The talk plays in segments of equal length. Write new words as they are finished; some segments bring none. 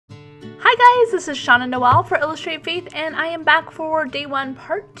Hi guys, this is Shauna Noel for Illustrate Faith, and I am back for day 1,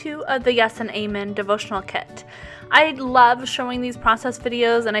 part 2 of the Yes and Amen devotional kit. I love showing these process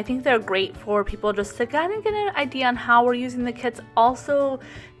videos, and I think they're great for people just to kind of get an idea on how we're using the kits, also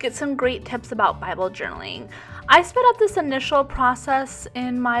get some great tips about Bible journaling. I sped up this initial process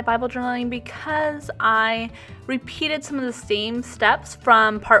in my Bible journaling because I repeated some of the same steps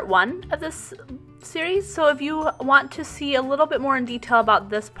from part 1 of this series. So if you want to see a little bit more in detail about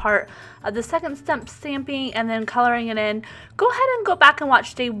this part of the second step, stamping and then coloring it in, go ahead and go back and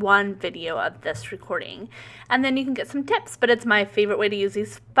watch day 1 video of this recording, and then you can get some tips. But it's my favorite way to use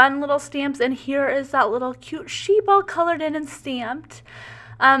these fun little stamps, and here is that little cute sheep all colored in and stamped.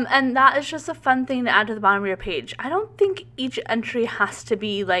 And that is just a fun thing to add to the bottom of your page. I don't think each entry has to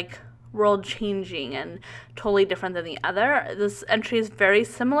be like world changing and totally different than the other. This entry is very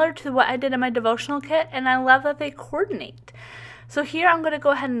similar to what I did in my devotional kit, and I love that they coordinate. So here I'm going to go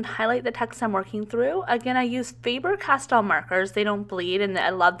ahead and highlight the text I'm working through. Again, I use Faber-Castell markers. They don't bleed, and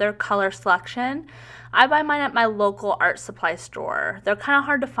I love their color selection. I buy mine at my local art supply store. They're kind of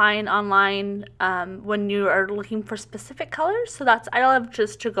hard to find online when you are looking for specific colors, so I love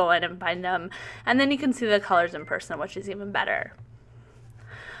just to go in and find them, and then you can see the colors in person, which is even better.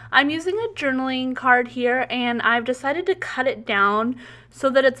 I'm using a journaling card here, and I've decided to cut it down so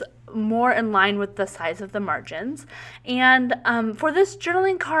that it's more in line with the size of the margins. And for this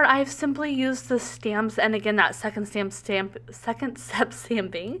journaling card, I've simply used the stamps, and again that second step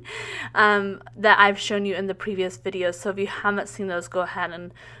stamping that I've shown you in the previous videos. So if you haven't seen those, go ahead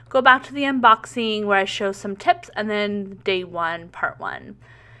and go back to the unboxing where I show some tips, and then day 1, part 1.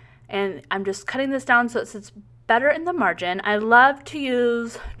 And I'm just cutting this down so it sits better in the margin. I love to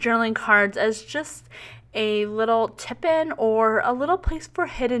use journaling cards as just a little tip-in or a little place for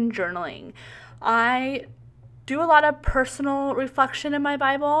hidden journaling. I do a lot of personal reflection in my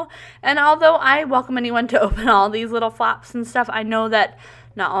Bible, and although I welcome anyone to open all these little flaps and stuff, I know that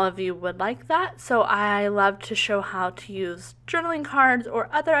not all of you would like that, so I love to show how to use journaling cards or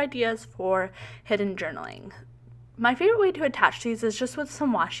other ideas for hidden journaling. My favorite way to attach these is just with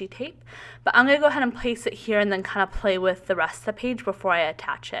some washi tape, but I'm going to go ahead and place it here and then kind of play with the rest of the page before I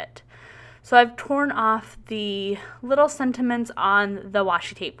attach it. So I've torn off the little sentiments on the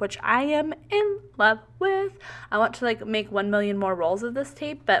washi tape, which I am in love with. I want to make 1 million more rolls of this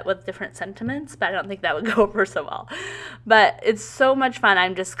tape, but with different sentiments, but I don't think that would go over so well. But it's so much fun.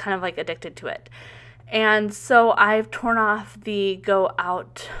 I'm just kind of addicted to it. And so I've torn off the "Go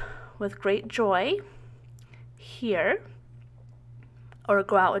Out with Great Joy" here, or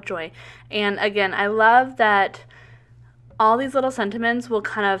 "Go Out with Joy." And again, I love that all these little sentiments will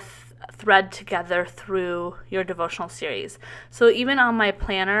kind of thread together through your devotional series. So even on my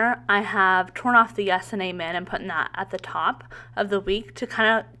planner, I have torn off the Yes and Amen and putting that at the top of the week to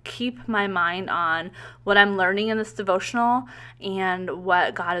kind of keep my mind on what I'm learning in this devotional and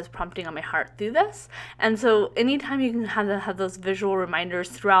what God is prompting on my heart through this. And so anytime you can have those visual reminders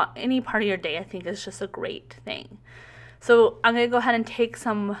throughout any part of your day, I think is just a great thing. So I'm going to go ahead and take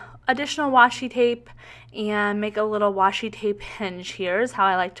some additional washi tape and make a little washi tape hinge here is how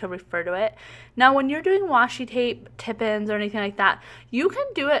I like to refer to it. Now when you're doing washi tape tip-ins or anything like that, you can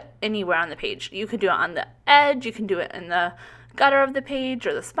do it anywhere on the page. You can do it on the edge, you can do it in the gutter of the page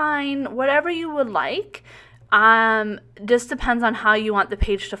or the spine, whatever you would like. Just depends on how you want the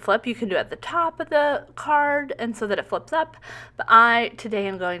page to flip. You can do it at the top of the card and so that it flips up, but today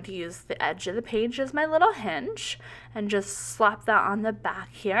I'm going to use the edge of the page as my little hinge and just slap that on the back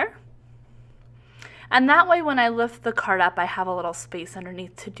here. And that way when I lift the card up, I have a little space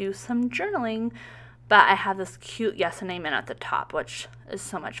underneath to do some journaling, but I have this cute Yes and Amen at the top, which is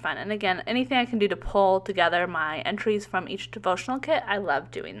so much fun. And again, anything I can do to pull together my entries from each devotional kit, I love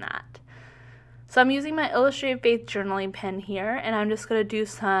doing that. So I'm using my Illustrate Faith journaling pen here, and I'm just going to do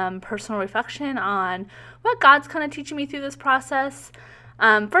some personal reflection on what God's kind of teaching me through this process.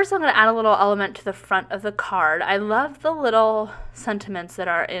 First, I'm going to add a little element to the front of the card. I love the little sentiments that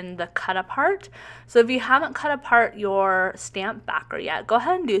are in the cut apart. So if you haven't cut apart your stamp backer yet, go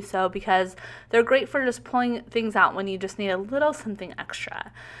ahead and do so because they're great for just pulling things out when you just need a little something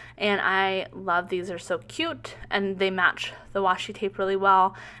extra. And I love these. They're so cute and they match the washi tape really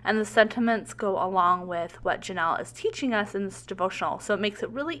well. And the sentiments go along with what Janelle is teaching us in this devotional. So it makes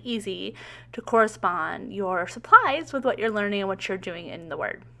it really easy to correspond your supplies with what you're learning and what you're doing in the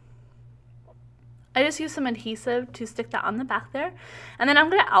Word. I just used some adhesive to stick that on the back there, and then I'm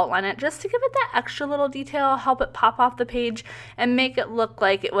going to outline it just to give it that extra little detail, help it pop off the page, and make it look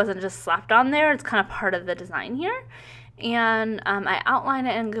like it wasn't just slapped on there. It's kind of part of the design here. And I outline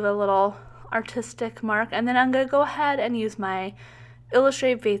it and give a little artistic mark, and then I'm going to go ahead and use my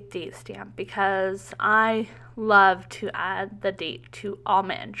Illustrated Faith date stamp because I love to add the date to all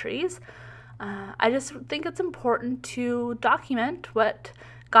my entries. I just think it's important to document what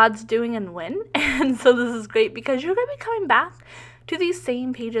God's doing and when. And so this is great because you're going to be coming back to these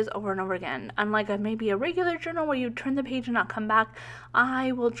same pages over and over again. Unlike maybe a regular journal where you turn the page and not come back,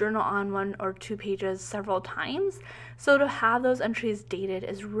 I will journal on 1 or 2 pages several times. So to have those entries dated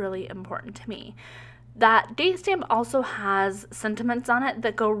is really important to me. That date stamp also has sentiments on it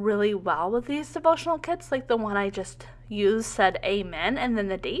that go really well with these devotional kits, like the one I just used said amen and then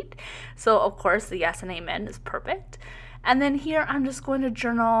the date. So of course the yes and amen is perfect. And then here I'm just going to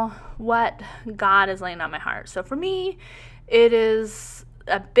journal what God is laying on my heart. So for me, it is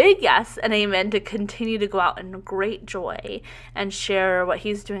a big yes and amen to continue to go out in great joy and share what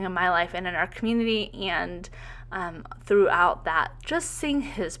He's doing in my life and in our community, and throughout that, just sing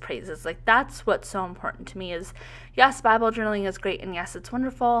His praises. Like, that's what's so important to me is, yes, Bible journaling is great, and yes, it's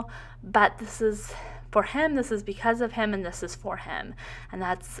wonderful, but this is for Him, this is because of Him, and this is for Him. And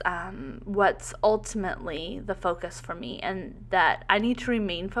that's what's ultimately the focus for me, and that I need to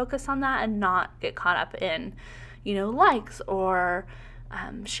remain focused on that and not get caught up in, likes or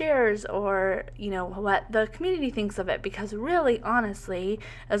shares or, what the community thinks of it, because really, honestly,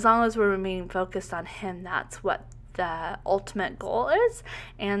 as long as we're remaining focused on Him, that's what the ultimate goal is.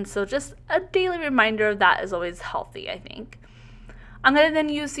 And so just a daily reminder of that is always healthy, I think. I'm going to then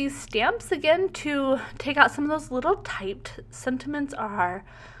use these stamps again to take out some of those little typed sentiments are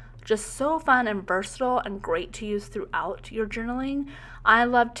just so fun and versatile and great to use throughout your journaling. I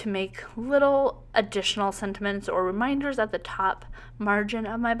love to make little additional sentiments or reminders at the top margin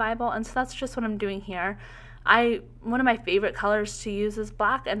of my Bible, and so that's just what I'm doing here. One of my favorite colors to use is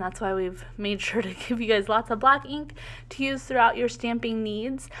black, and that's why we've made sure to give you guys lots of black ink to use throughout your stamping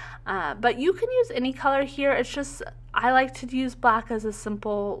needs. But you can use any color here. It's just I like to use black as a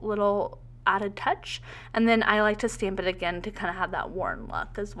simple little added touch, and then I like to stamp it again to kind of have that worn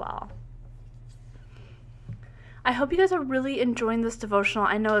look as well. I hope you guys are really enjoying this devotional.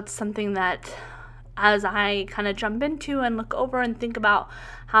 I know it's something that as I kind of jump into and look over and think about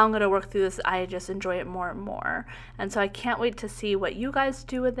how I'm going to work through this, I just enjoy it more and more. And so I can't wait to see what you guys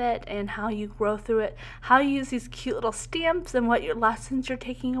do with it and how you grow through it, how you use these cute little stamps and what your lessons you're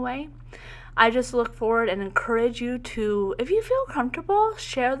taking away. I just look forward and encourage you to, if you feel comfortable,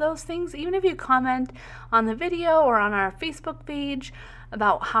 share those things. Even if you comment on the video or on our Facebook page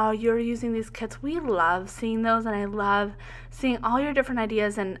about how you're using these kits, we love seeing those, and I love seeing all your different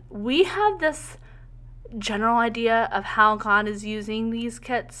ideas. And we have this general idea of how God is using these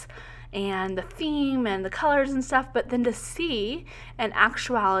kits and the theme and the colors and stuff, but then to see in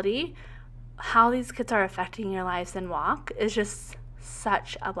actuality how these kits are affecting your lives and walk is just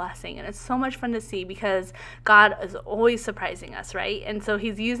such a blessing. And it's so much fun to see because God is always surprising us, right? And so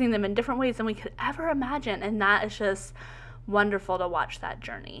He's using them in different ways than we could ever imagine, and that is just wonderful to watch that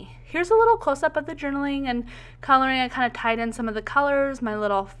journey. Here's a little close-up of the journaling and coloring. I kind of tied in some of the colors, my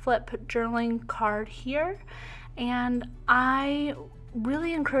little flip journaling card here, and I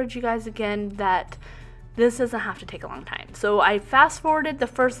really encourage you guys again that this doesn't have to take a long time. So I fast forwarded the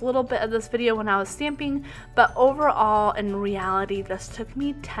first little bit of this video when I was stamping, but overall in reality this took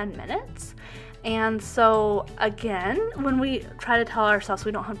me 10 minutes. And so again, when we try to tell ourselves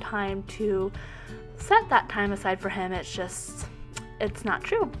we don't have time to set that time aside for Him, it's not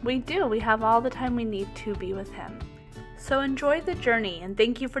true. We do. We have all the time we need to be with Him. So enjoy the journey, and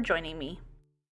thank you for joining me.